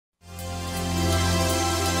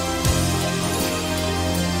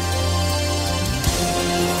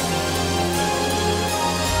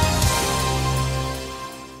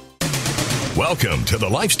Welcome to the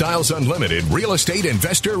Lifestyles Unlimited Real Estate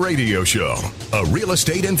Investor Radio Show, a real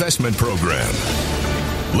estate investment program.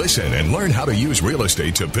 Listen and learn how to use real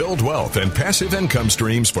estate to build wealth and passive income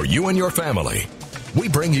streams for you and your family. We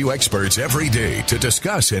bring you experts every day to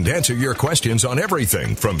discuss and answer your questions on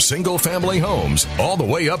everything from single family homes all the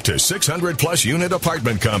way up to 600 plus unit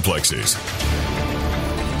apartment complexes.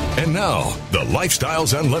 And now, the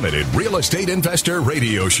Lifestyles Unlimited Real Estate Investor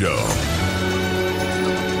Radio Show.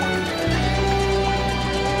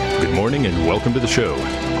 Good morning and welcome to the show.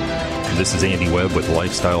 This is Andy Webb with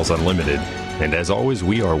Lifestyles Unlimited, and as always,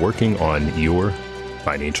 we are working on your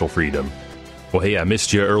financial freedom. Well, hey, I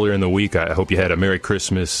missed you earlier in the week. I hope you had a Merry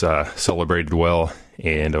Christmas, celebrated well,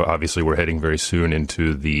 and obviously we're heading very soon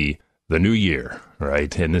into the new year,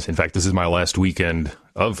 right? And this, in fact, this is my last weekend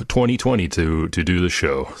of 2020 to do the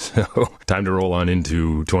show. So time to roll on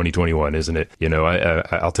into 2021, isn't it? You know,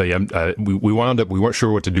 I'll tell you, we wound up, we weren't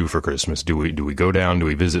sure what to do for Christmas. Do we go down? Do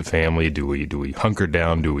we visit family? Do we hunker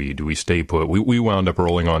down? Do we stay put? We wound up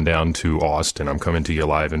rolling on down to Austin. I'm coming to you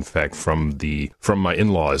live, in fact, from my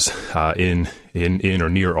in-laws, in or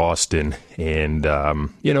near Austin. And,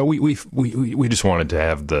 you know, we just wanted to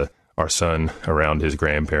have our son around his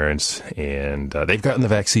grandparents, and they've gotten the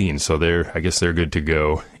vaccine, so I guess they're good to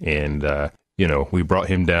go. And you know, we brought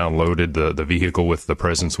him down, loaded the vehicle with the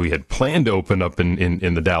presents we had planned to open up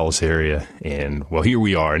in the Dallas area, and well, here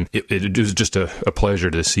we are. And it was just a pleasure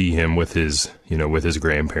to see him with his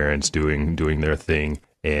grandparents doing their thing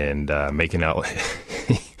and making out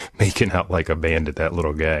like a bandit, that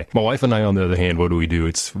little guy. My wife and I, on the other hand, what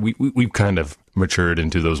do? We've kind of matured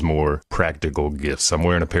into those more practical gifts. I'm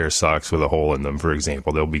wearing a pair of socks with a hole in them, for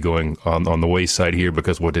example. They'll be going on the wayside here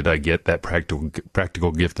because what did I get? That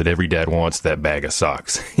practical gift that every dad wants, that bag of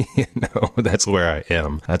socks. You know, that's where I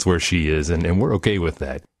am. That's where she is, and we're okay with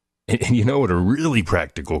that. And you know what a really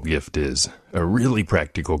practical gift is? A really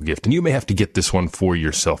practical gift. And you may have to get this one for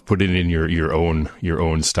yourself. Put it in your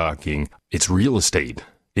own stocking. It's real estate.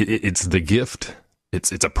 It's the gift.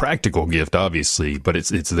 It's a practical gift, obviously, but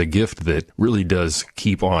it's the gift that really does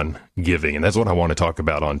keep on giving. And that's what I want to talk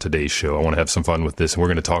about on today's show. I want to have some fun with this. And we're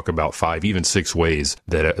going to talk about 5, even 6 ways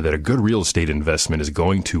that a good real estate investment is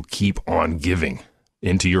going to keep on giving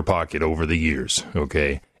into your pocket over the years.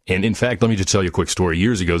 Okay. And in fact, let me just tell you a quick story.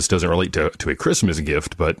 Years ago, this doesn't relate to a Christmas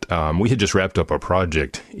gift, but we had just wrapped up a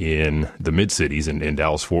project in the mid-cities in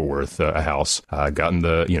Dallas-Fort Worth, a house, gotten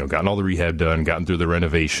all the rehab done, gotten through the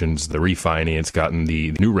renovations, the refinance, gotten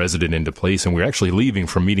the new resident into place, and we were actually leaving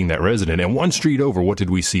from meeting that resident. And one street over, what did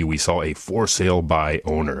we see? We saw a for sale by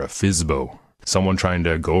owner, a FSBO. Someone trying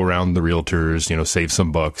to go around the realtors, you know, save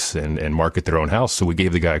some bucks and market their own house. So we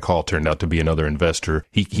gave the guy a call. Turned out to be another investor.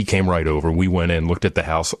 He came right over. We went in, looked at the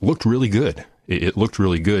house. It looked really good. It looked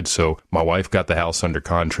really good. So my wife got the house under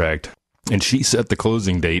contract, and she set the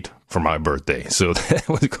closing date for my birthday. So that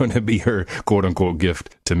was going to be her quote unquote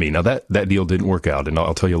gift to me. Now that deal didn't work out, and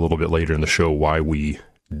I'll tell you a little bit later in the show why we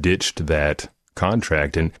ditched that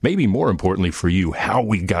contract, and maybe more importantly for you, how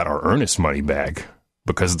we got our earnest money back.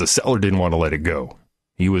 Because the seller didn't want to let it go.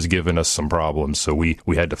 He was giving us some problems, so we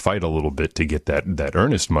had to fight a little bit to get that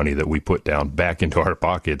earnest money that we put down back into our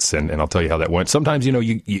pockets, and I'll tell you how that went. Sometimes, you know,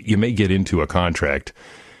 you may get into a contract,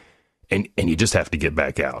 and you just have to get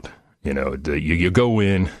back out. You know, you go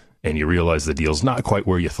in, and you realize the deal's not quite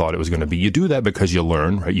where you thought it was going to be. You do that because you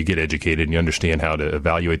learn, right? You get educated and you understand how to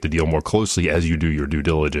evaluate the deal more closely as you do your due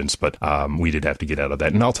diligence. But we did have to get out of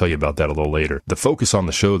that. And I'll tell you about that a little later. The focus on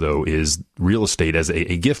the show, though, is real estate as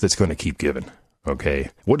a gift that's going to keep giving.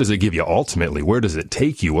 Okay. What does it give you ultimately? Where does it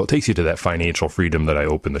take you? Well, it takes you to that financial freedom that I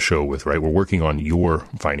opened the show with, right? We're working on your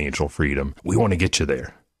financial freedom. We want to get you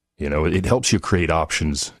there. You know, it helps you create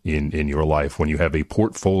options in your life when you have a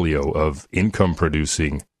portfolio of income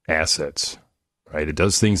producing assets, right? It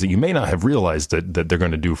does things that you may not have realized that they're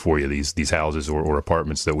going to do for you, these houses or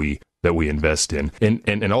apartments that we invest in.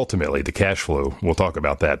 And ultimately the cash flow, we'll talk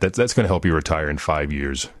about that. That's going to help you retire in 5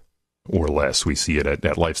 years or less. We see it at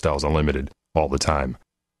Lifestyles Unlimited all the time.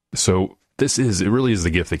 So it really is the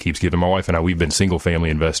gift that keeps giving. My wife and I, we've been single family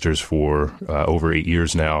investors for over 8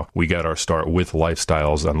 years now. We got our start with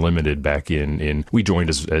Lifestyles Unlimited back we joined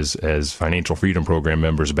as Financial Freedom Program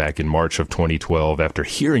members back in March of 2012 after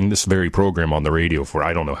hearing this very program on the radio for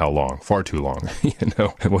I don't know how long, far too long. You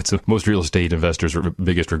know, most real estate investors'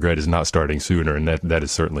 biggest regret is not starting sooner, and that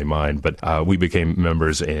is certainly mine. But we became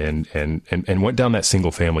members and went down that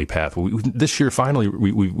single family path. This year, finally,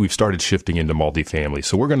 we've started shifting into multifamily.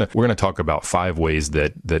 So we're gonna talk about 5 ways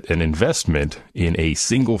that an investment in a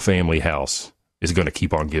single family house is going to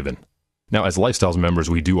keep on giving. Now, as Lifestyles members,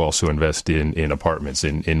 we do also invest in apartments,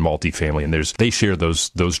 in multifamily, and they share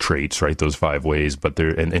those traits, right? Those 5 ways. But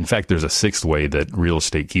in fact, there's a 6th way that real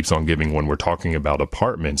estate keeps on giving when we're talking about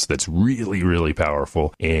apartments that's really, really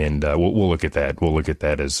powerful. And we'll look at that. We'll look at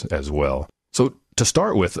that as well. So to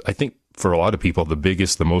start with, I think for a lot of people,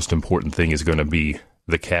 the most important thing is going to be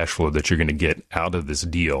the cash flow that you're going to get out of this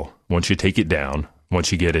deal once you take it down. Once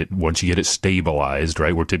you get it stabilized,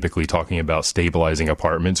 right? We're typically talking about stabilizing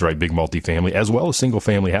apartments, right? Big multifamily, as well as single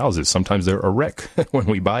family houses. Sometimes they're a wreck when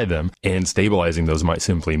we buy them, and stabilizing those might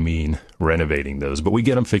simply mean renovating those. But we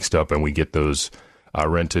get them fixed up and we get those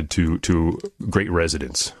rented to great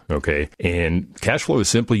residents, okay? And cash flow is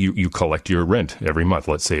simply you collect your rent every month.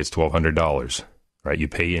 Let's say it's $1,200. Right, you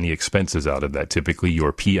pay any expenses out of that, typically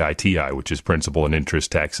your PITI, which is principal and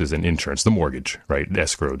interest, taxes, and insurance, the mortgage, right,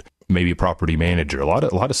 escrowed. Maybe a property manager. A lot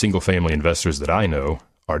of single family investors that I know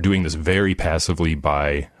are doing this very passively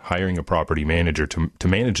by hiring a property manager to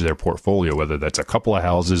manage their portfolio, whether that's a couple of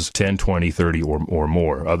houses, 10, 20, 30 or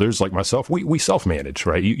more. Others, like myself, we self-manage,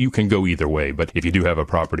 right? You can go either way, but if you do have a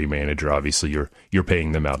property manager, obviously you're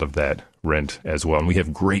paying them out of that rent as well. And we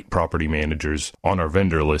have great property managers on our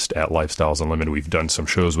vendor list at Lifestyles Unlimited. We've done some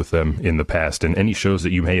shows with them in the past, and any shows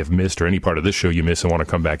that you may have missed or any part of this show you miss and want to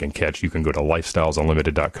come back and catch, you can go to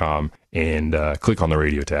lifestylesunlimited.com and click on the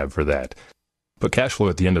radio tab for that. But cash flow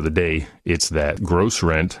at the end of the day, it's that gross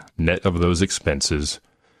rent, net of those expenses,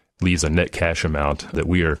 leaves a net cash amount that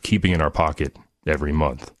we are keeping in our pocket every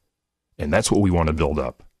month. And that's what we want to build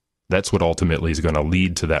up. That's what ultimately is going to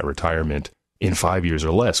lead to that retirement in 5 years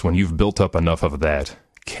or less, when you've built up enough of that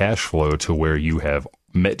cash flow to where you have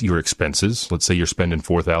met your expenses. Let's say you're spending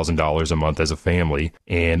 $4,000 a month as a family,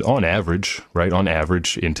 and on average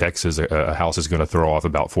in Texas, a house is going to throw off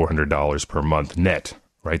about $400 per month net.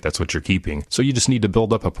 Right? That's what you're keeping. So you just need to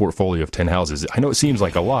build up a portfolio of 10 houses. I know it seems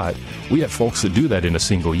like a lot. We have folks that do that in a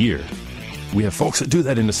single year.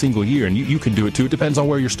 And you can do it too. It depends on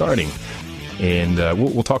where you're starting. And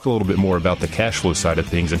we'll talk a little bit more about the cash flow side of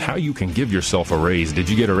things and how you can give yourself a raise. Did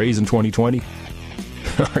you get a raise in 2020?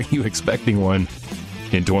 Are you expecting one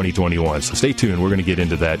in 2021? So stay tuned. We're going to get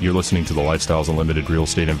into that. You're listening to the Lifestyles Unlimited Real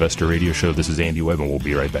Estate Investor Radio Show. This is Andy Webb, and we'll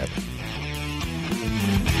be right back.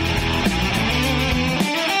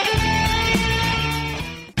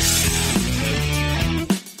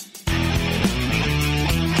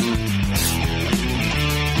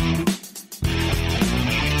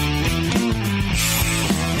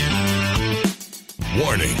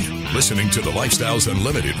 Warning. Listening to the Lifestyles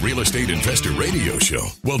Unlimited Real Estate Investor Radio Show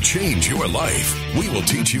will change your life. We will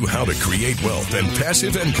teach you how to create wealth and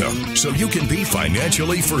passive income so you can be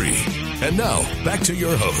financially free. And now, back to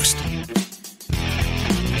your host.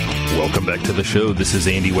 Welcome back to the show. This is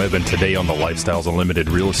Andy Webb, and today on the Lifestyles Unlimited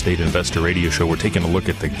Real Estate Investor Radio Show, we're taking a look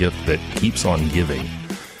at the gift that keeps on giving.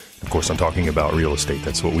 Of course, I'm talking about real estate.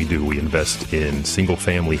 That's what we do. We invest in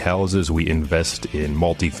single-family houses. We invest in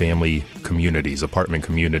multifamily communities, apartment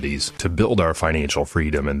communities, to build our financial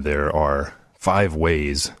freedom. And there are 5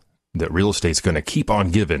 ways that real estate's going to keep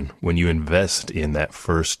on giving when you invest in that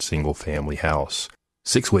first single-family house.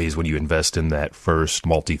 6 ways when you invest in that first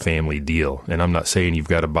multifamily deal. And I'm not saying you've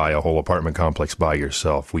got to buy a whole apartment complex by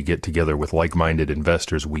yourself. We get together with like-minded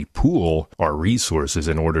investors. We pool our resources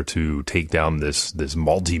in order to take down this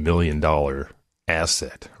multi-million-dollar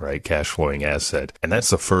asset, right? Cash flowing asset. And that's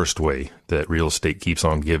the first way that real estate keeps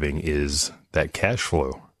on giving, is that cash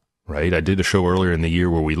flow, right? I did a show earlier in the year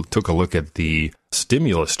where we took a look at the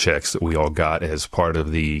stimulus checks that we all got as part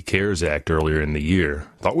of the CARES Act earlier in the year.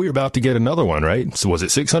 Thought we were about to get another one, right? So was it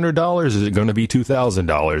 $600? Is it going to be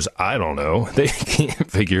 $2,000? I don't know. They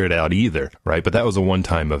can't figure it out either, right? But that was a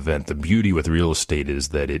one-time event. The beauty with real estate is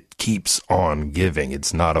that it keeps on giving.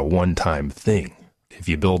 It's not a one-time thing. If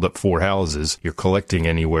you build up 4 houses, you're collecting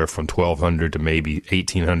anywhere from $1,200 to maybe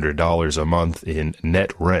 $1,800 a month in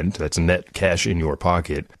net rent. That's net cash in your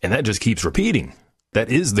pocket. And that just keeps repeating. That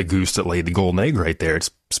is the goose that laid the golden egg right there. It's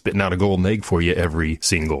spitting out a golden egg for you every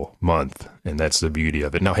single month. And that's the beauty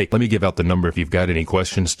of it. Now, hey, let me give out the number if you've got any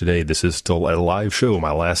questions today. This is still a live show,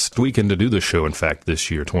 my last weekend to do the show, in fact, this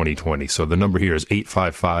year, 2020. So the number here is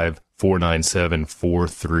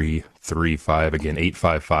 855-497-4335. Again,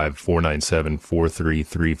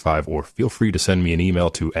 855-497-4335. Or feel free to send me an email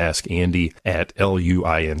to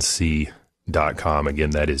askandy@luinc.com.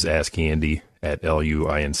 Again, that is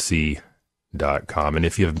askandy@luinc.com. And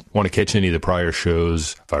if you want to catch any of the prior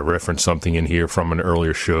shows, if I reference something in here from an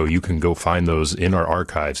earlier show, you can go find those in our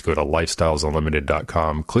archives. Go to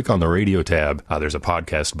lifestylesunlimited.com, click on the radio tab. There's a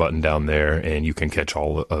podcast button down there, and you can catch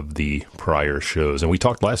all of the prior shows. And we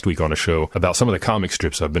talked last week on a show about some of the comic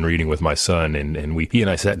strips I've been reading with my son, and he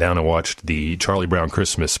and I sat down and watched the Charlie Brown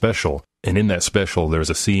Christmas special. And in that special,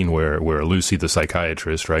 there's a scene where Lucy, the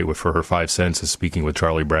psychiatrist, right, for her 5 cents, is speaking with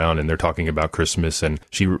Charlie Brown, and they're talking about Christmas, and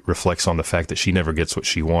she reflects on the fact that she never gets what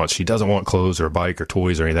she wants. She doesn't want clothes or a bike or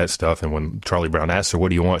toys or any of that stuff. And when Charlie Brown asks her, what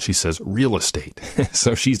do you want? She says, real estate.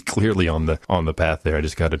 So she's clearly on the path there. I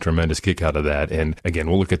just got a tremendous kick out of that. And again,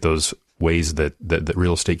 we'll look at those ways that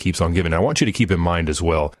real estate keeps on giving. I want you to keep in mind as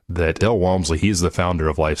well that Del Walmsley, he's the founder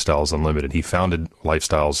of Lifestyles Unlimited. He founded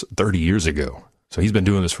Lifestyles 30 years ago. So he's been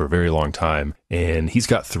doing this for a very long time, and he's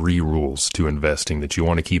got 3 rules to investing that you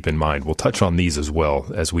want to keep in mind. We'll touch on these as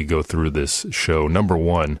well as we go through this show.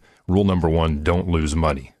 Rule number one, don't lose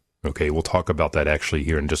money. Okay, we'll talk about that actually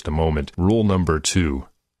here in just a moment. Rule number 2,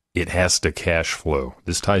 it has to cash flow.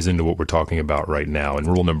 This ties into what we're talking about right now. And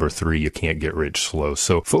rule number 3, you can't get rich slow.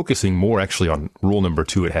 So focusing more actually on rule number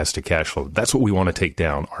 2, it has to cash flow. That's what we want to take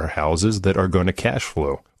down, are houses that are going to cash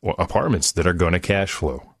flow, or apartments that are going to cash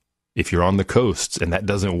flow. If you're on the coasts and that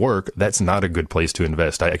doesn't work, that's not a good place to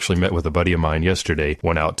invest. I actually met with a buddy of mine yesterday,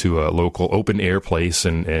 went out to a local open air place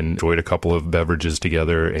and enjoyed a couple of beverages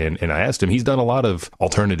together. And I asked him, he's done a lot of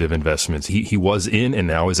alternative investments. He was in and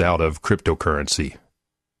now is out of cryptocurrency.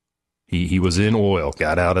 He was in oil,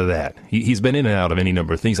 got out of that. He's been in and out of any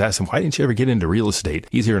number of things. I asked him, why didn't you ever get into real estate?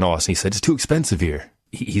 He's here in Austin. He said, it's too expensive here.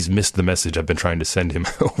 He's missed the message I've been trying to send him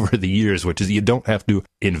over the years, which is you don't have to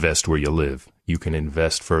invest where you live. You can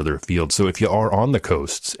invest further afield. So if you are on the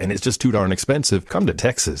coasts and it's just too darn expensive, come to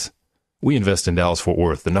Texas. We invest in Dallas-Fort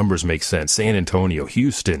Worth. The numbers make sense. San Antonio,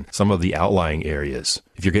 Houston, some of the outlying areas.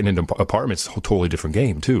 If you're getting into apartments, a totally different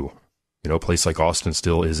game too. You know, a place like Austin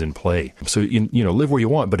still is in play. So, you know, live where you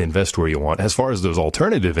want, but invest where you want. As far as those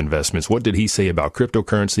alternative investments, what did he say about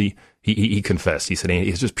cryptocurrency? He confessed. He said,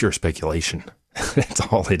 it's just pure speculation. That's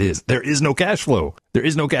all it is. There is no cash flow. There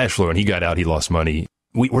is no cash flow. And he got out. He lost money.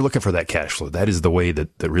 We're looking for that cash flow. That is the way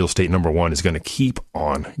that real estate number 1 is going to keep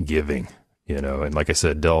on giving. You know, and like I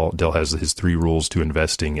said, Del has his 3 rules to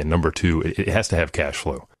investing. And number 2, it has to have cash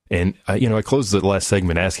flow. And, I closed the last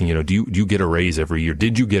segment asking, do you get a raise every year?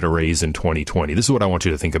 Did you get a raise in 2020? This is what I want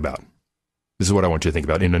you to think about.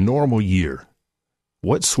 In a normal year,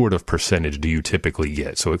 what sort of percentage do you typically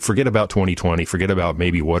get? So forget about 2020, forget about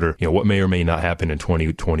maybe what may or may not happen in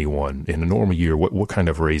 2021. In a normal year, what kind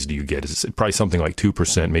of raise do you get? Is it probably something like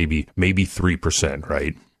 2%, maybe 3%,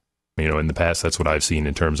 right? In the past, that's what I've seen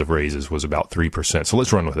in terms of raises was about 3%. So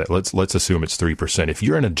let's run with it. Let's assume it's 3%. If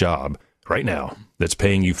you're in a job right now that's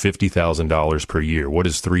paying you $50,000 per year, what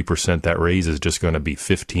is 3%? That raise is just going to be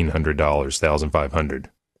 $1,500, $1,500.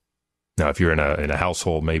 Now, if you're in a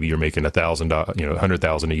household, maybe you're making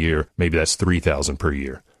 $100,000 a year, maybe that's $3,000 per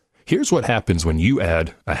year. Here's what happens when you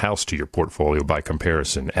add a house to your portfolio by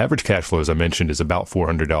comparison. Average cash flow, as I mentioned, is about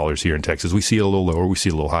 $400 here in Texas. We see it a little lower, we see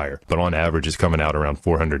it a little higher, but on average, it's coming out around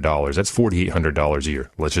 $400. That's $4,800 a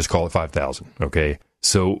year. Let's just call it $5,000. Okay,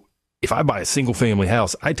 so if I buy a single family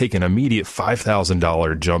house, I take an immediate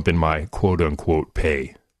 $5,000 jump in my quote unquote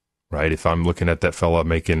pay. Right? If I'm looking at that fella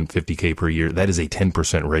making $50K per year, that is a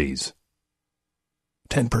 10% raise.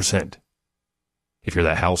 10%. If you're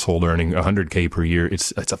that household earning $100K per year,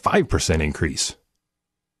 it's a 5% increase.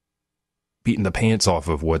 Beating the pants off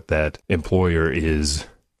of what that employer is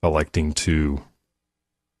electing to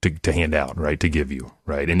hand out, right? To give you,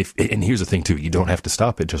 right? And here's the thing too, you don't have to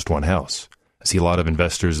stop at just one house. I see a lot of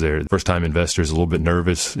investors there. First-time investors a little bit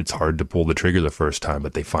nervous. It's hard to pull the trigger the first time,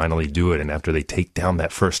 but they finally do it. And after they take down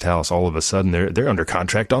that first house, all of a sudden they're under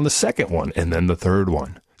contract on the second one and then the third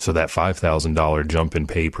one. So that $5,000 jump in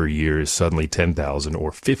pay per year is suddenly $10,000 or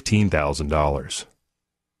 $15,000.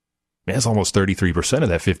 Man, that's almost 33% of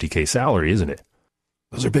that $50K salary, isn't it?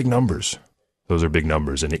 Those are big numbers.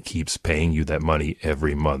 And it keeps paying you that money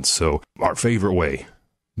every month. So our favorite way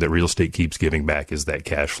that real estate keeps giving back is that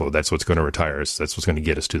cash flow. That's what's going to retire us. That's what's going to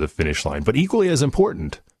get us to the finish line. But equally as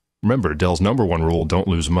important, remember Del's number 1 rule, don't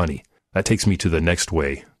lose money. That takes me to the next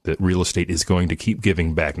way that real estate is going to keep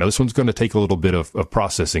giving back. Now, this one's going to take a little bit of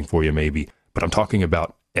processing for you maybe, but I'm talking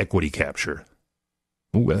about equity capture.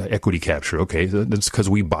 Equity capture. Okay, that's because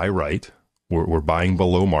we buy right. We're buying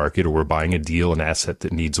below market, or we're buying a deal, an asset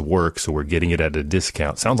that needs work, so we're getting it at a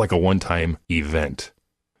discount. Sounds like a one-time event.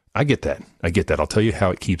 I get that. I'll tell you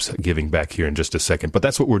how it keeps giving back here in just a second, but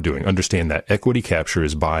that's what we're doing. Understand that equity capture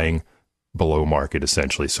is buying below market,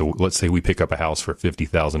 essentially. So let's say we pick up a house for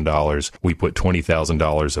 $50,000. We put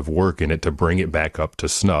 $20,000 of work in it to bring it back up to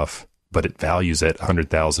snuff, but it values at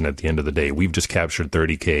 $100,000 at the end of the day. We've just captured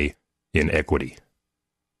 $30K in equity.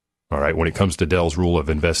 All right. When it comes to Dell's rule of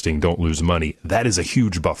investing, don't lose money, that is a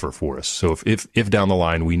huge buffer for us. So if down the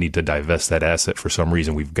line we need to divest that asset for some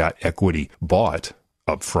reason, we've got equity bought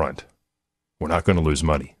up front. We're not going to lose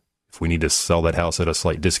money. If we need to sell that house at a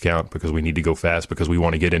slight discount because we need to go fast, because we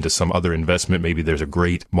want to get into some other investment, maybe there's a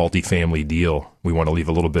great multifamily deal, we want to leave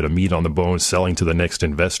a little bit of meat on the bone selling to the next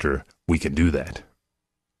investor, we can do that.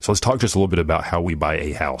 So let's talk just a little bit about how we buy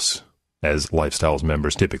a house as Lifestyles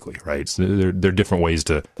members typically, right? So there are different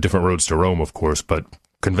roads to Rome, of course, but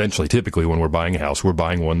conventionally, typically when we're buying a house, we're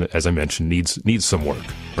buying one that, as I mentioned, needs some work,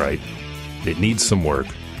 right? It needs some work.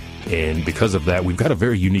 And because of that, we've got a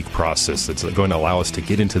very unique process that's going to allow us to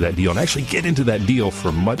get into that deal and actually get into that deal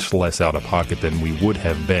for much less out of pocket than we would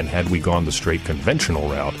have been had we gone the straight conventional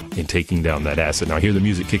route in taking down that asset. Now, hear the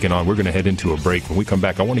music kicking on. We're going to head into a break. When we come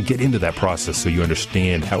back, I want to get into that process so you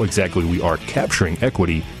understand how exactly we are capturing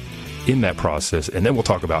equity in that process, and then we'll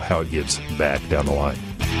talk about how it gives back down the line.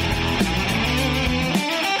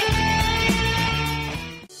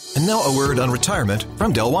 And now a word on retirement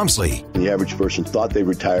from Del Walmsley. The average person thought they'd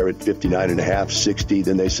retire at 59 and a half, 60,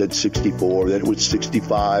 then they said 64, then it was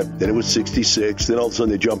 65, then it was 66, then all of a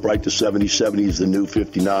sudden they jump right to 70. 70 is the new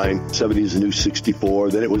 59, 70 is the new 64,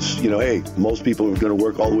 then it was, hey, most people are going to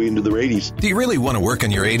work all the way into their 80s. Do you really want to work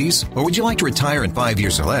in your 80s? Or would you like to retire in 5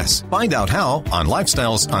 years or less? Find out how on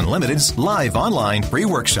Lifestyles Unlimited's live online free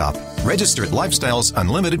workshop. Register at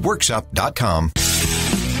lifestylesunlimitedworkshop.com.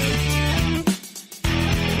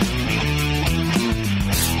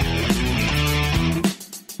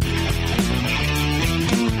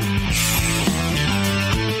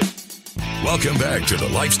 Welcome back to the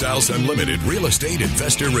Lifestyles Unlimited Real Estate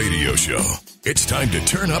Investor Radio Show. It's time to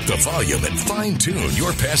turn up the volume and fine-tune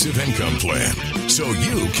your passive income plan so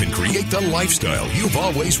you can create the lifestyle you've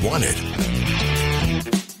always wanted.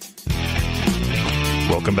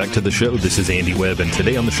 Welcome back to the show. This is Andy Webb, and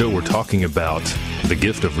today on the show we're talking about the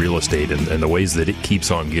gift of real estate and the ways that it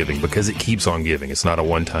keeps on giving, because it keeps on giving. It's not a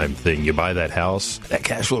one-time thing. You buy that house, that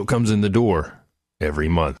cash flow comes in the door every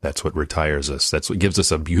month. That's what retires us. That's what gives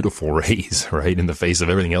us a beautiful raise, right? In the face of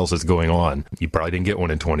everything else that's going on. You probably didn't get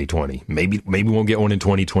one in 2020. Maybe won't get one in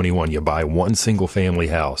 2021. You buy one single family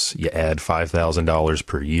house. You add $5,000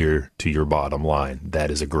 per year to your bottom line.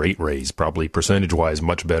 That is a great raise, probably percentage-wise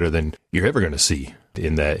much better than you're ever going to see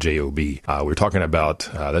in that JOB. We're talking about,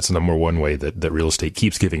 that's the number one way that real estate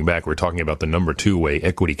keeps giving back. We're talking about the number two way,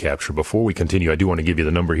 equity capture. Before we continue, I do want to give you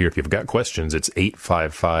the number here. If you've got questions, it's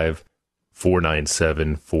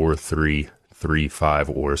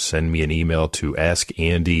 855-497-4335, or send me an email to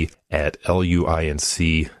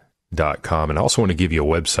askandy@luinc.com. And I also want to give you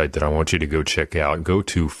a website that I want you to go check out. Go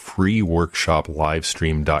to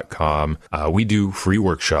freeworkshoplivestream.com. We do free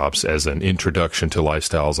workshops as an introduction to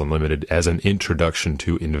Lifestyles Unlimited, as an introduction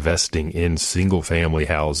to investing in single family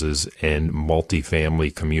houses and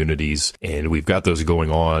multifamily communities. And we've got those going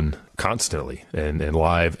on constantly and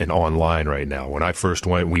live and online right now. When I first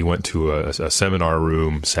went, we went to a seminar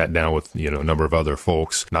room, sat down with, a number of other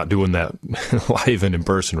folks, not doing that live and in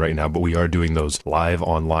person right now, but we are doing those live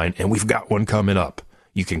online, and we've got one coming up.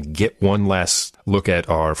 You can get one last look at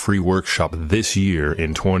our free workshop this year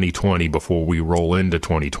in 2020 before we roll into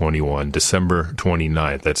 2021, December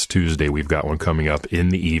 29th. That's Tuesday. We've got one coming up in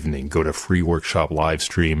the evening. Go to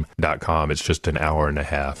freeworkshoplivestream.com. It's just an hour and a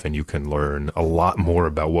half, and you can learn a lot more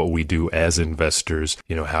about what we do as investors,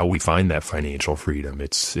 how we find that financial freedom.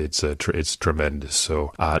 It's tremendous.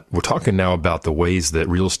 So we're talking now about the ways that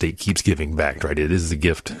real estate keeps giving back, right? It is the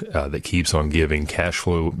gift that keeps on giving. Cash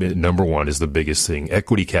flow, number one, is the biggest thing.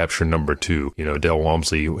 Equity capture, number two. Del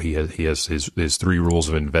Walmsley, he has his three rules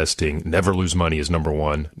of investing. Never lose money is number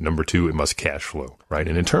one. Number two, it must cash flow, right?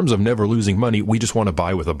 And in terms of never losing money, we just want to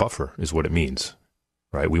buy with a buffer is what it means,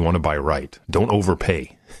 right? We want to buy right. Don't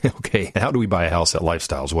overpay. Okay. How do we buy a house at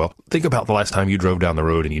Lifestyles? Well, think about the last time you drove down the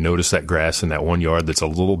road and you notice that grass in that one yard that's a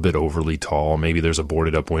little bit overly tall. Maybe there's a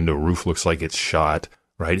boarded up window. Roof looks like it's shot,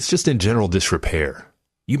 right? It's just in general disrepair.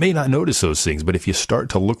 You may not notice those things, but if you start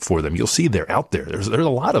to look for them, you'll see they're out there. There's a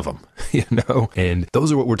lot of them, and those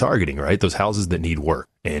are what we're targeting, right? Those houses that need work.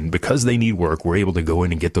 And because they need work, we're able to go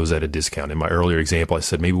in and get those at a discount. In my earlier example, I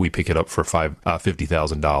said maybe we pick it up for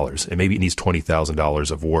 $50,000, and maybe it needs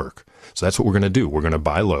 $20,000 of work. So that's what we're going to do. We're going to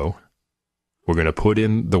buy low. We're going to put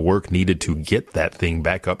in the work needed to get that thing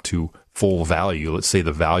back up to full value. Let's say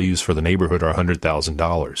the values for the neighborhood are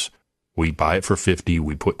 $100,000. We buy it for 50.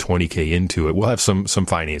 We put 20K into it. We'll have some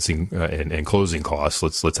financing and closing costs.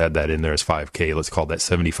 Let's add that in there as 5K. Let's call that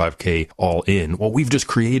 75K all in. Well, we've just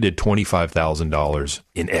created $25,000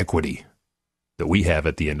 in equity that we have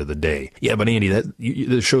at the end of the day. Yeah, but Andy,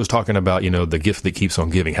 the show's talking about, the gift that keeps on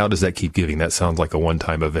giving. How does that keep giving? That sounds like a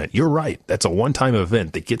one-time event. You're right. That's a one-time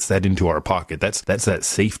event that gets that into our pocket. That's that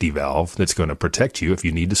safety valve that's going to protect you if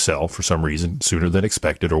you need to sell for some reason sooner than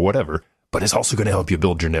expected or whatever. But it's also going to help you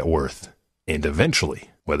build your net worth. And eventually,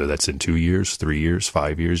 whether that's in 2 years, 3 years,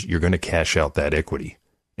 5 years, you're going to cash out that equity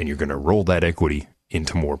and you're going to roll that equity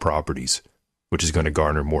into more properties, which is going to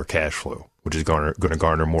garner more cash flow, which is going to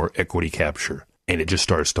garner more equity capture. And it just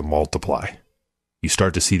starts to multiply. You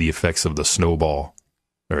start to see the effects of the snowball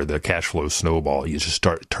or the cash flow snowball. You just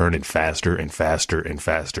start turning faster and faster and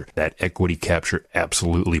faster. That equity capture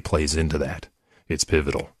absolutely plays into that. It's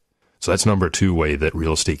pivotal. So that's number 2 way that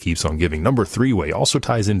real estate keeps on giving. Number 3 way also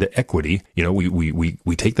ties into equity.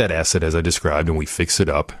 We take that asset as I described and we fix it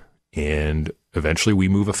up and eventually we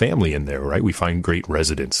move a family in there, right? We find great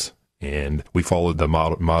residents and we follow the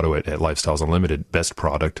motto at Lifestyles Unlimited, best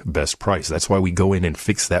product, best price. That's why we go in and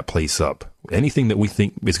fix that place up. Anything that we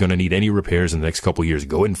think is going to need any repairs in the next couple of years,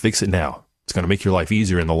 go ahead and fix it now. It's going to make your life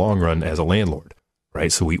easier in the long run as a landlord. Right.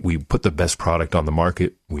 So we put the best product on the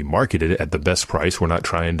market. We market it at the best price. We're not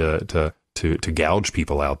trying to gouge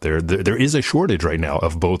people out there. There is a shortage right now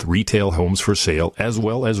of both retail homes for sale as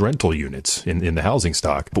well as rental units in the housing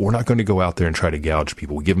stock. But we're not going to go out there and try to gouge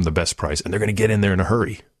people. We give them the best price and they're going to get in there in a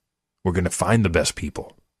hurry. We're going to find the best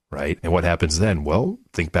people. Right. And what happens then? Well,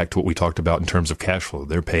 think back to what we talked about in terms of cash flow.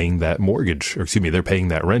 They're paying that they're paying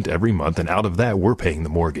that rent every month. And out of that, we're paying the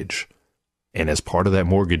mortgage. And as part of that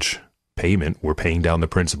mortgage payment, we're paying down the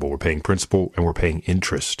principal. We're paying principal and we're paying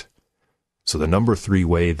interest. So the number 3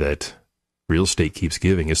 way that real estate keeps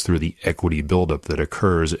giving is through the equity buildup that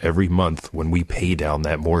occurs every month when we pay down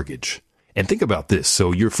that mortgage. And think about this.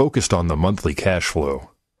 So you're focused on the monthly cash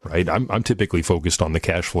flow, right? I'm typically focused on the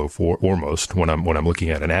cash flow foremost when I'm looking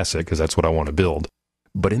at an asset because that's what I want to build.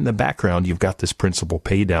 But in the background, you've got this principal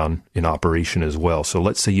pay down in operation as well. So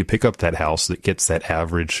let's say you pick up that house that gets that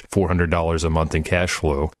average $400 a month in cash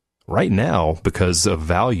flow. Right now, because of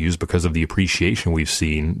values, because of the appreciation we've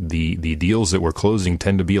seen, the deals that we're closing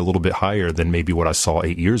tend to be a little bit higher than maybe what I saw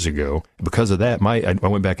 8 years ago. Because of that, I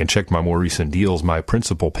went back and checked my more recent deals. My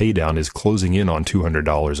principal pay down is closing in on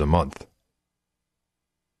 $200 a month.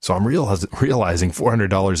 So I'm realizing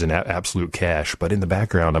 $400 in absolute cash, but in the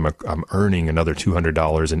background, I'm earning another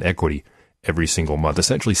 $200 in equity every single month,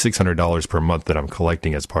 essentially $600 per month that I'm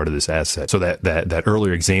collecting as part of this asset. So that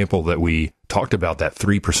earlier example that we talked about, that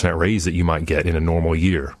 3% raise that you might get in a normal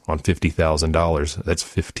year on $50,000, that's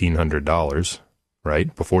 $1,500,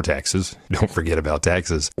 right? Before taxes. Don't forget about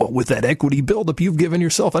taxes. Well, with that equity buildup, you've given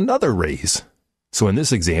yourself another raise. So in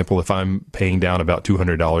this example, if I'm paying down about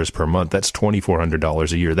 $200 per month, that's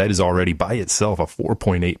 $2,400 a year. That is already by itself a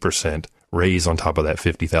 4.8% raise on top of that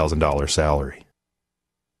 $50,000 salary.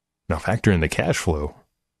 Now factor in the cash flow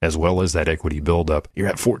as well as that equity buildup. You're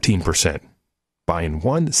at 14%. Buying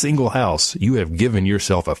one single house, you have given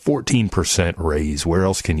yourself a 14% raise. Where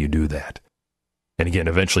else can you do that? And again,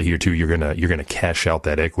 eventually here too, you're gonna cash out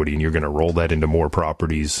that equity and you're gonna roll that into more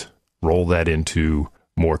properties, roll that into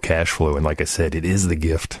more cash flow. And like I said, it is the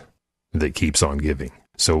gift that keeps on giving.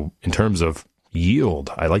 So in terms of yield,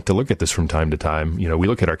 I like to look at this from time to time. We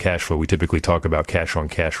look at our cash flow. We typically talk about cash on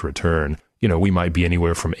cash return. We might be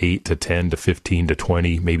anywhere from 8 to 10 to 15 to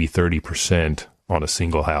 20, maybe 30% on a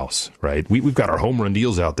single house, right? We've got our home run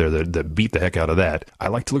deals out there that beat the heck out of that. I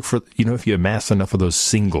like to look for, if you amass enough of those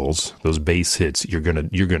singles, those base hits, you're gonna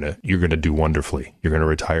do wonderfully. You're gonna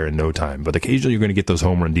retire in no time. But occasionally you're gonna get those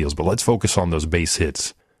home run deals. But let's focus on those base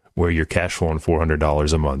hits where you're cash flowing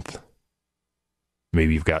 $400 a month.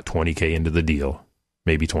 Maybe you've got 20K into the deal,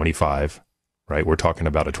 maybe 25. Right? We're talking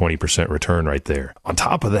about a 20% return right there. On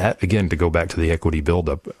top of that, again, to go back to the equity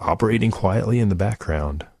buildup, operating quietly in the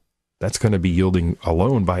background, that's going to be yielding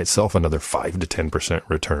alone by itself another 5 to 10%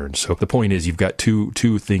 return. So the point is you've got two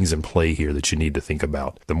things in play here that you need to think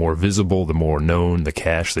about. The more visible, the more known, the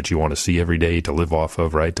cash that you want to see every day to live off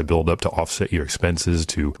of, right? To build up, to offset your expenses,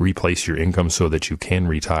 to replace your income so that you can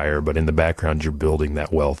retire. But in the background, you're building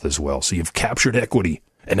that wealth as well. So you've captured equity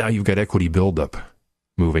and now you've got equity buildup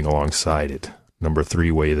moving alongside it. Number 3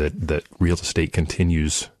 way that real estate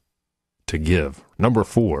continues to give. Number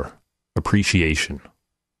 4, appreciation.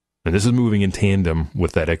 And this is moving in tandem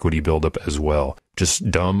with that equity buildup as well. Just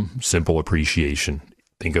dumb, simple appreciation.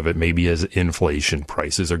 Think of it maybe as inflation.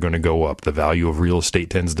 Prices are going to go up. The value of real estate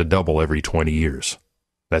tends to double every 20 years.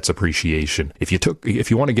 That's appreciation. If you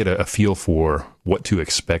want to get a feel for what to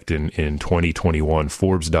expect in 2021,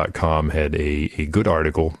 Forbes.com had a good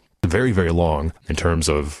article, very, very long in terms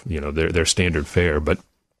of, their standard fare. But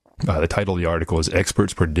the title of the article is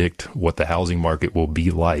Experts Predict What the Housing Market Will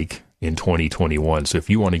Be Like in 2021. So if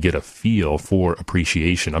you want to get a feel for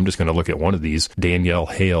appreciation, I'm just going to look at one of these. Danielle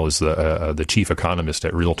Hale is the chief economist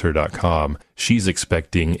at Realtor.com. She's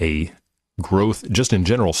expecting a growth just in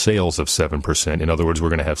general sales of 7%. In other words, we're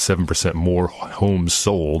going to have 7% more homes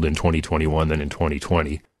sold in 2021 than in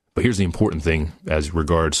 2020. But here's the important thing as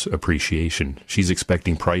regards appreciation. She's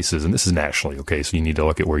expecting prices, and this is nationally, okay, so you need to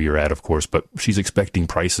look at where you're at, of course, but she's expecting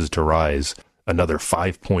prices to rise another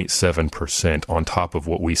 5.7% on top of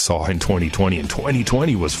what we saw in 2020, and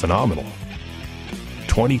 2020 was phenomenal.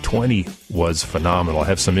 2020 was phenomenal. I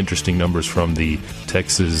have some interesting numbers from the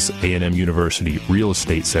Texas A&M University Real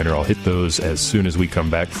Estate Center. I'll hit those as soon as we come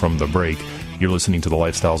back from the break. You're listening to the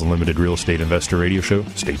Lifestyles Unlimited Real Estate Investor Radio Show.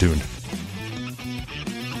 Stay tuned.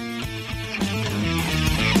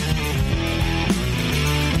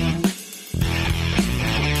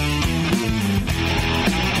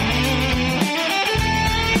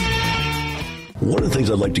 One of the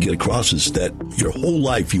things I'd like to get across is that your whole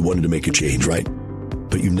life you wanted to make a change, right?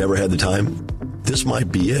 But you've never had the time? This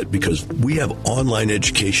might be it, because we have online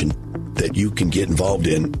education that you can get involved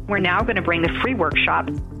in. We're now going to bring the free workshop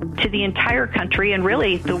to the entire country and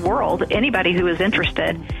really the world. Anybody who is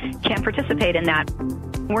interested can participate in that.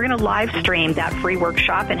 We're going to live stream that free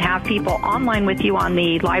workshop and have people online with you on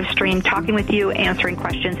the live stream, talking with you, answering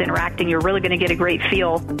questions, interacting. You're really going to get a great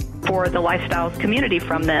feel for the Lifestyles community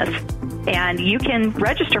from this. And you can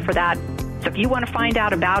register for that. So if you want to find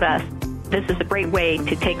out about us, this is a great way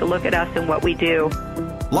to take a look at us and what we do.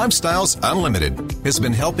 Lifestyles Unlimited has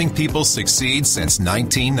been helping people succeed since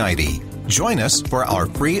 1990. Join us for our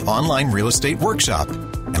free online real estate workshop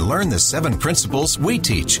and learn the 7 principles we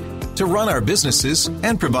teach to run our businesses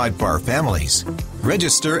and provide for our families.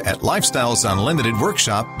 Register at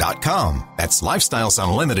lifestylesunlimitedworkshop.com. That's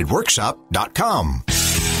lifestylesunlimitedworkshop.com.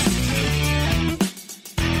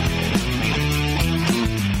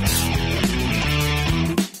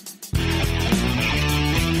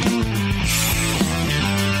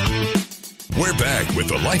 We're back with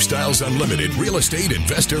the Lifestyles Unlimited Real Estate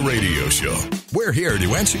Investor Radio Show. We're here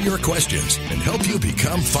to answer your questions and help you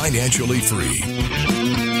become financially free.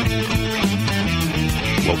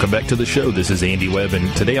 Welcome back to the show. This is Andy Webb,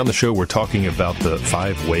 and today on the show we're talking about the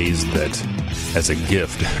 5 ways that, as a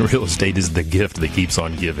gift, real estate is the gift that keeps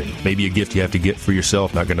on giving. Maybe a gift you have to get for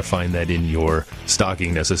yourself, not going to find that in your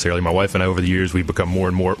stocking necessarily. My wife and I, over the years, we've become more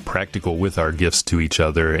and more practical with our gifts to each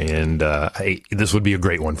other, and this would be a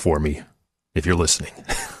great one for me, if you're listening.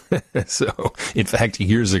 So, in fact,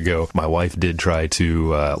 years ago, my wife did try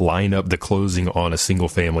to line up the closing on a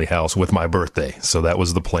single-family house with my birthday. So that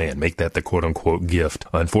was the plan, make that the quote-unquote gift.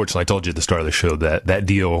 Unfortunately, I told you at the start of the show that that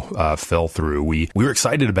deal fell through. We were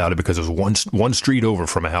excited about it because it was one street over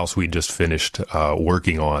from a house we just finished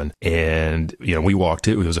working on. And, we walked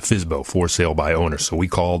it. It was a FSBO, for sale by owner. So we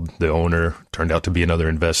called the owner, turned out to be another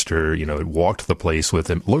investor, walked the place with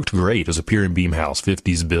him. Looked great. It was a pier and beam house,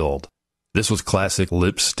 50s build. This was classic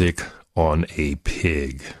lipstick on a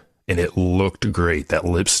pig, and it looked great. That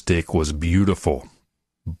lipstick was beautiful.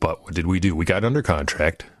 But what did we do? We got under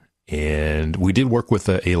contract, and we did work with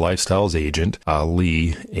a lifestyles agent,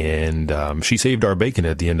 Lee, and she saved our bacon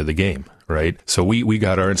at the end of the game, right? So we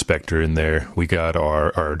got our inspector in there. We got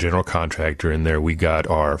our general contractor in there. We got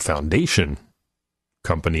our foundation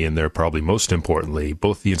company in there, probably most importantly.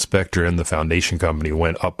 Both the inspector and the foundation company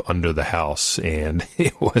went up under the house, and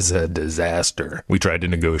it was a disaster. We tried to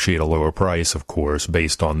negotiate a lower price, of course,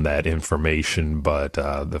 based on that information, but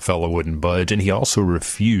the fellow wouldn't budge, and he also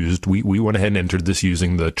refused. We went ahead and entered this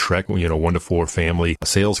using the TREC, 1 to 4 family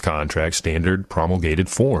sales contract standard promulgated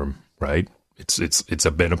form, right? It's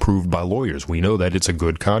been approved by lawyers. We know that it's a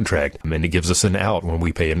good contract, and it gives us an out when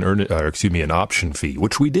we pay an option fee,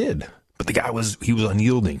 which we did. But the guy was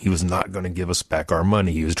unyielding. He was not going to give us back our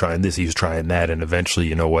money. He was trying this, he was trying that. And eventually,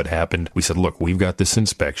 you know what happened? We said, look, we've got this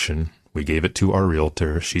inspection. We gave it to our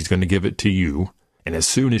realtor. She's going to give it to you. And as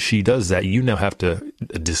soon as she does that, you now have to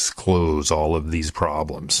disclose all of these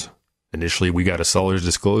problems. Initially, we got a seller's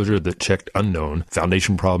disclosure that checked unknown,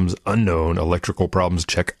 foundation problems unknown, electrical problems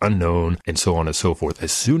check unknown, and so on and so forth.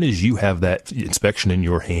 As soon as you have that inspection in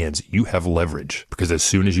your hands, you have leverage, because as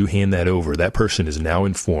soon as you hand that over, that person is now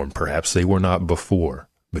informed. Perhaps they were not before,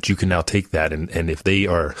 but you can now take that, and if they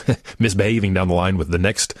are misbehaving down the line with the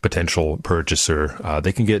next potential purchaser,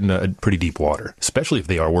 they can get in a pretty deep water, especially if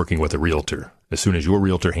they are working with a realtor. As soon as your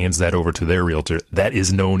realtor hands that over to their realtor, that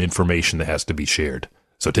is known information that has to be shared.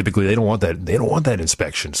 So typically they don't want that. They don't want that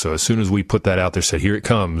inspection. So as soon as we put that out there, said, here it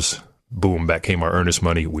comes, boom, back came our earnest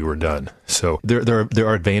money. We were done. So there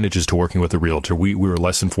are advantages to working with a realtor. We were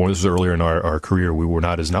less informed. This was earlier in our career. We were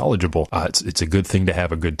not as knowledgeable. It's a good thing to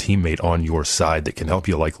have a good teammate on your side that can help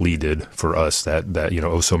you, like Lee did for us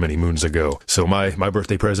that so many moons ago. So my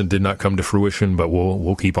birthday present did not come to fruition, but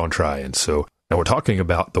we'll keep on trying. So now we're talking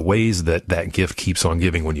about the ways that gift keeps on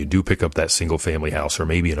giving when you do pick up that single family house or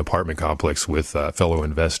maybe an apartment complex with fellow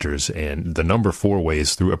investors. And the number 4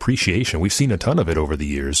 ways through appreciation. We've seen a ton of it over the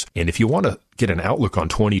years. And if you want to get an outlook on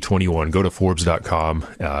 2021, go to Forbes.com,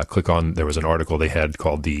 click on, there was an article they had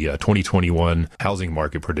called the 2021 housing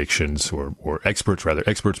market predictions or experts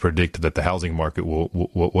predict that the housing market will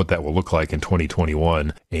what that will look like in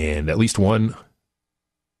 2021. And at least one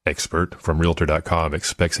expert from Realtor.com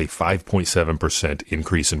expects a 5.7%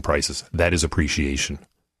 increase in prices. That is appreciation.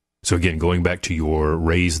 So again, going back to your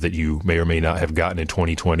raise that you may or may not have gotten in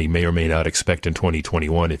 2020, may or may not expect in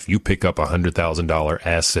 2021, if you pick up a $100,000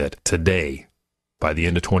 asset today, by the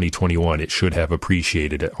end of 2021, it should have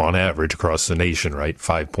appreciated on average across the nation, right?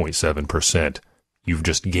 5.7%. You've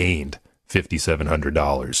just gained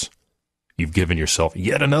 $5,700. You've given yourself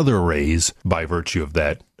yet another raise by virtue of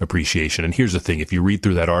that appreciation. And here's the thing. If you read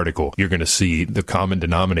through that article, you're going to see the common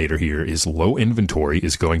denominator here is low inventory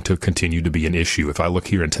is going to continue to be an issue. If I look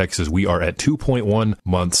here in Texas, we are at 2.1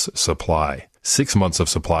 months supply. 6 months of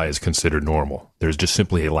supply is considered normal. There's just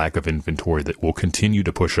simply a lack of inventory that will continue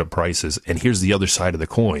to push up prices. And here's the other side of the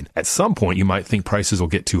coin. At some point, you might think prices will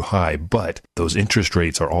get too high, but those interest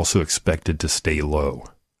rates are also expected to stay low.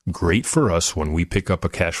 Great for us when we pick up a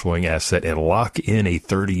cash flowing asset and lock in a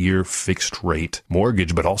 30-year fixed rate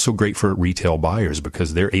mortgage, but also great for retail buyers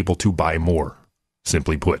because they're able to buy more.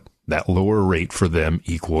 Simply put, that lower rate for them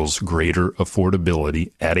equals greater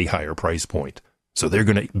affordability at a higher price point. So they're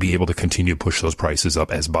going to be able to continue to push those prices up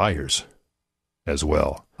as buyers as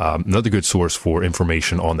well. Another good source for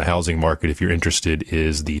information on the housing market, if you're interested,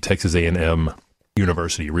 is the Texas A&M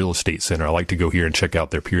University Real Estate Center. I like to go here and check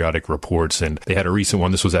out their periodic reports, and they had a recent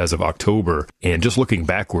one. This was as of October, and just looking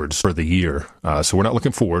backwards for the year. So we're not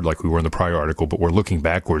looking forward like we were in the prior article, but we're looking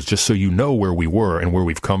backwards just so you know where we were and where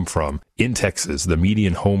we've come from. In Texas, the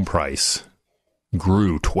median home price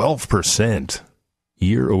grew 12%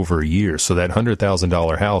 year over year. So that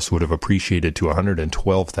 $100,000 house would have appreciated to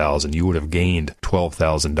 $112,000. You would have gained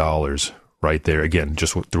 $12,000 right there. Again,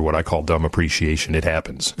 just through what I call dumb appreciation. It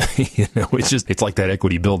happens. It's like that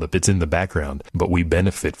equity buildup. It's in the background, but we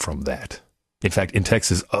benefit from that. In fact, in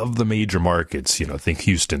Texas, of the major markets, think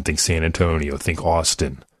Houston, think San Antonio, think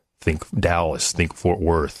Austin, think Dallas, think Fort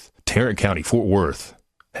Worth. Tarrant County, Fort Worth,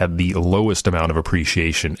 had the lowest amount of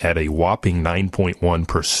appreciation at a whopping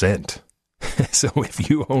 9.1%. So if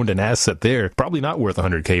you owned an asset there, probably not worth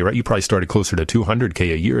 $100K, right? You probably started closer to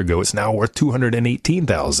 $200K a year ago. It's now worth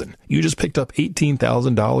 $218,000. You just picked up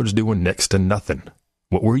 $18,000 doing next to nothing.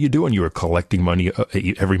 What were you doing? You were collecting money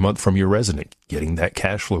every month from your resident, getting that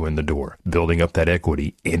cash flow in the door, building up that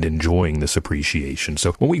equity, and enjoying this appreciation.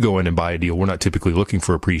 So when we go in and buy a deal, we're not typically looking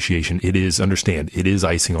for appreciation. It is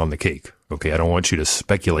icing on the cake. Okay, I don't want you to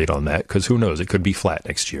speculate on that because who knows? It could be flat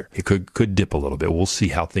next year. It could dip a little bit. We'll see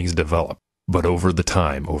how things develop. But over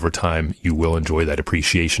time, you will enjoy that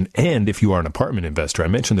appreciation. And if you are an apartment investor, I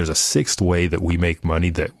mentioned there's a sixth way that we make money,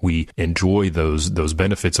 that we enjoy those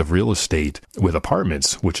benefits of real estate with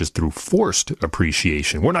apartments, which is through forced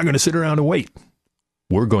appreciation. We're not going to sit around and wait.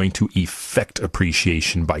 We're going to effect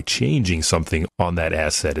appreciation by changing something on that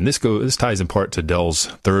asset. And this ties in part to Dell's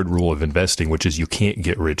third rule of investing, which is you can't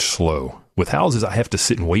get rich slow. With houses, I have to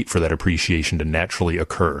sit and wait for that appreciation to naturally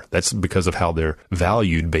occur. That's because of how they're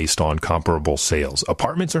valued based on comparable sales.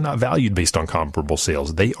 Apartments are not valued based on comparable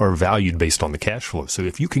sales. They are valued based on the cash flow. So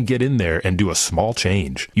if you can get in there and do a small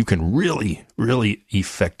change, you can really, really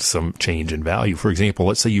effect some change in value. For example,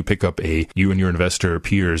 let's say you and your investor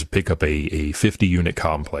peers pick up a 50-unit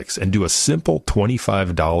complex and do a simple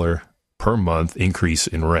 $25 per month increase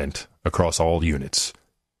in rent across all units.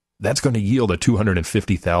 That's going to yield a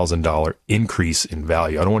 $250,000 increase in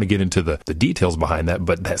value. I don't want to get into the details behind that,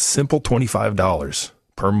 but that simple $25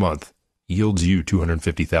 per month yields you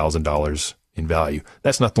 $250,000 in value.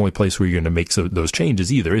 That's not the only place where you're going to make those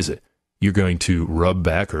changes either, is it? You're going to rub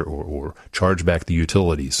back or charge back the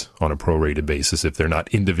utilities on a prorated basis if they're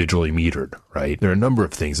not individually metered, right? There are a number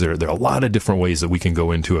of things. There are a lot of different ways that we can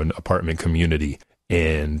go into an apartment community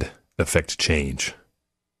and affect change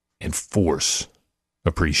and force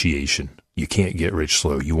appreciation. You can't get rich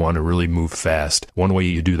slow. You want to really move fast. One way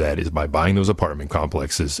you do that is by buying those apartment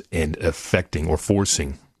complexes and affecting or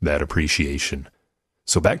forcing that appreciation.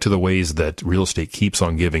 So back to the ways that real estate keeps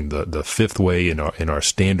on giving. The fifth way in our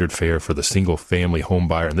standard fare for the single family home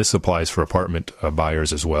buyer, and this applies for apartment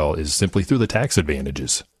buyers as well, is simply through the tax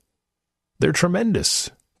advantages. They're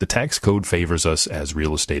tremendous. The tax code favors us as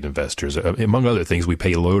real estate investors. Among other things, we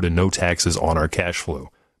pay low to no taxes on our cash flow.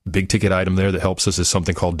 Big ticket item there that helps us is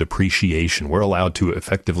something called depreciation. We're allowed to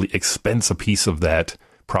effectively expense a piece of that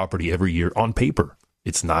property every year on paper.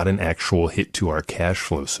 It's not an actual hit to our cash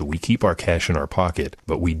flow. So we keep our cash in our pocket,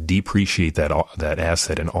 but we depreciate that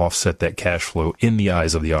asset and offset that cash flow in the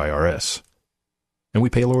eyes of the IRS. And we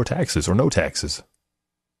pay lower taxes or no taxes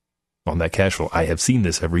on that cash flow. I have seen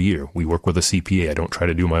this every year. We work with a CPA. I don't try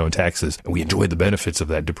to do my own taxes. And we enjoy the benefits of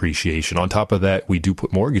that depreciation. On top of that, we do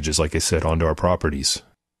put mortgages, like I said, onto our properties.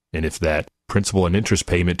 And if that principal and interest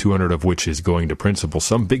payment, 200 of which is going to principal,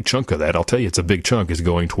 some big chunk of that, I'll tell you it's a big chunk, is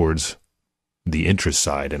going towards the interest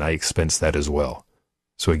side, and I expense that as well.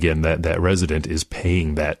 So again, that resident is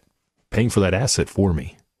paying for that asset for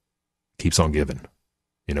me. Keeps on giving.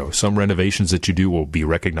 You know, some renovations that you do will be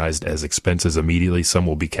recognized as expenses immediately. Some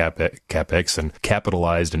will be capex and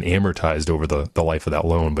capitalized and amortized over the life of that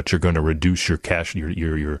loan, but you're going to reduce your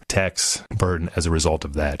your tax burden as a result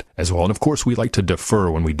of that as well. And of course, we like to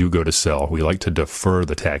defer when we do go to sell. We like to defer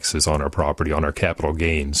the taxes on our property, on our capital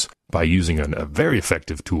gains, by using a very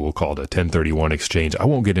effective tool called a 1031 exchange. I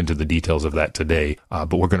won't get into the details of that today,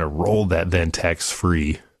 but we're going to roll that then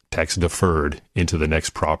tax-free, tax-deferred into the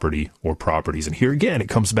next property or properties. And here again, it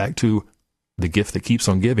comes back to the gift that keeps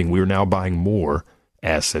on giving. We are now buying more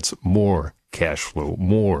assets, more cash flow,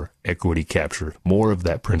 more equity capture, more of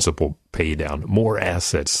that principal pay down, more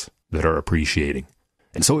assets that are appreciating.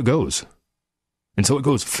 And so it goes. And so it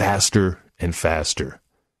goes faster and faster.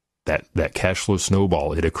 That cash flow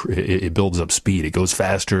snowball, it builds up speed. It goes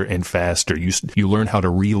faster and faster. You learn how to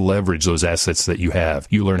re-leverage those assets that you have.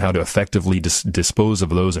 You learn how to effectively dispose of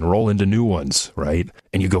those and roll into new ones, right?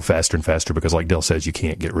 And you go faster and faster because, like Dell says, you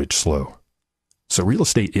can't get rich slow. So real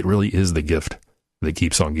estate, it really is the gift that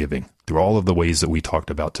keeps on giving through all of the ways that we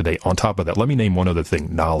talked about today. On top of that, let me name one other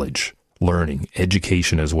thing. Knowledge, learning,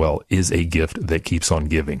 education as well is a gift that keeps on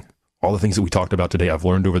giving. All the things that we talked about today, I've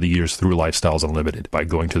learned over the years through Lifestyles Unlimited, by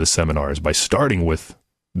going to the seminars, by starting with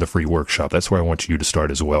the free workshop. That's where I want you to start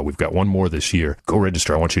as well. We've got one more this year. Go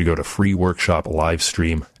register. I want you to go to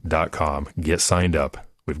freeworkshoplivestream.com. Get signed up.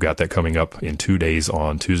 We've got that coming up in 2 days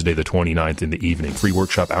on Tuesday the 29th in the evening. Free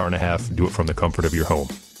workshop, hour and a half. Do it from the comfort of your home.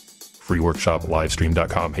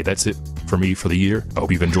 freeworkshoplivestream.com. Hey, that's it for me for the year. I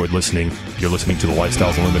hope you've enjoyed listening. You're listening to the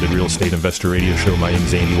Lifestyles Unlimited Real Estate Investor Radio Show. My name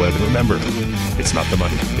is Andy Webb. And remember, it's not the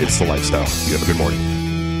money, it's the lifestyle. You have a good morning.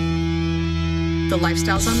 The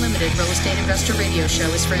Lifestyles Unlimited Real Estate Investor Radio Show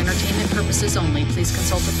is for entertainment purposes only. Please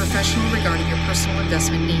consult a professional regarding your personal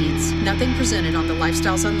investment needs. Nothing presented on the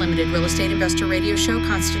Lifestyles Unlimited Real Estate Investor Radio Show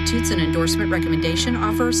constitutes an endorsement, recommendation,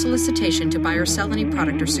 offer, or solicitation to buy or sell any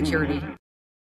product or security.